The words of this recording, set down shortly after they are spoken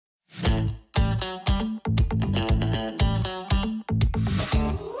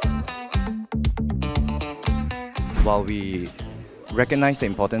While we recognize the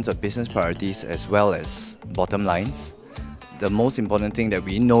importance of business priorities as well as bottom lines, the most important thing that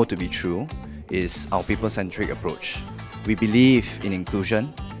we know to be true is our people-centric approach. We believe in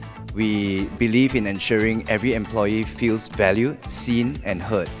inclusion. We believe in ensuring every employee feels valued, seen, and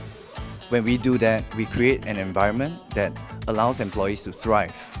heard. When we do that, we create an environment that allows employees to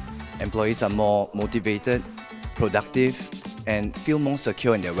thrive. Employees are more motivated, productive, and feel more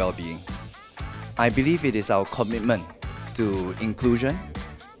secure in their well-being. I believe it is our commitment to inclusion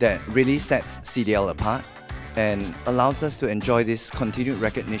that really sets CDL apart and allows us to enjoy this continued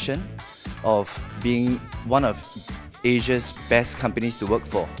recognition of being one of Asia's best companies to work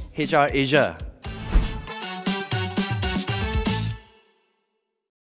for. HR Asia.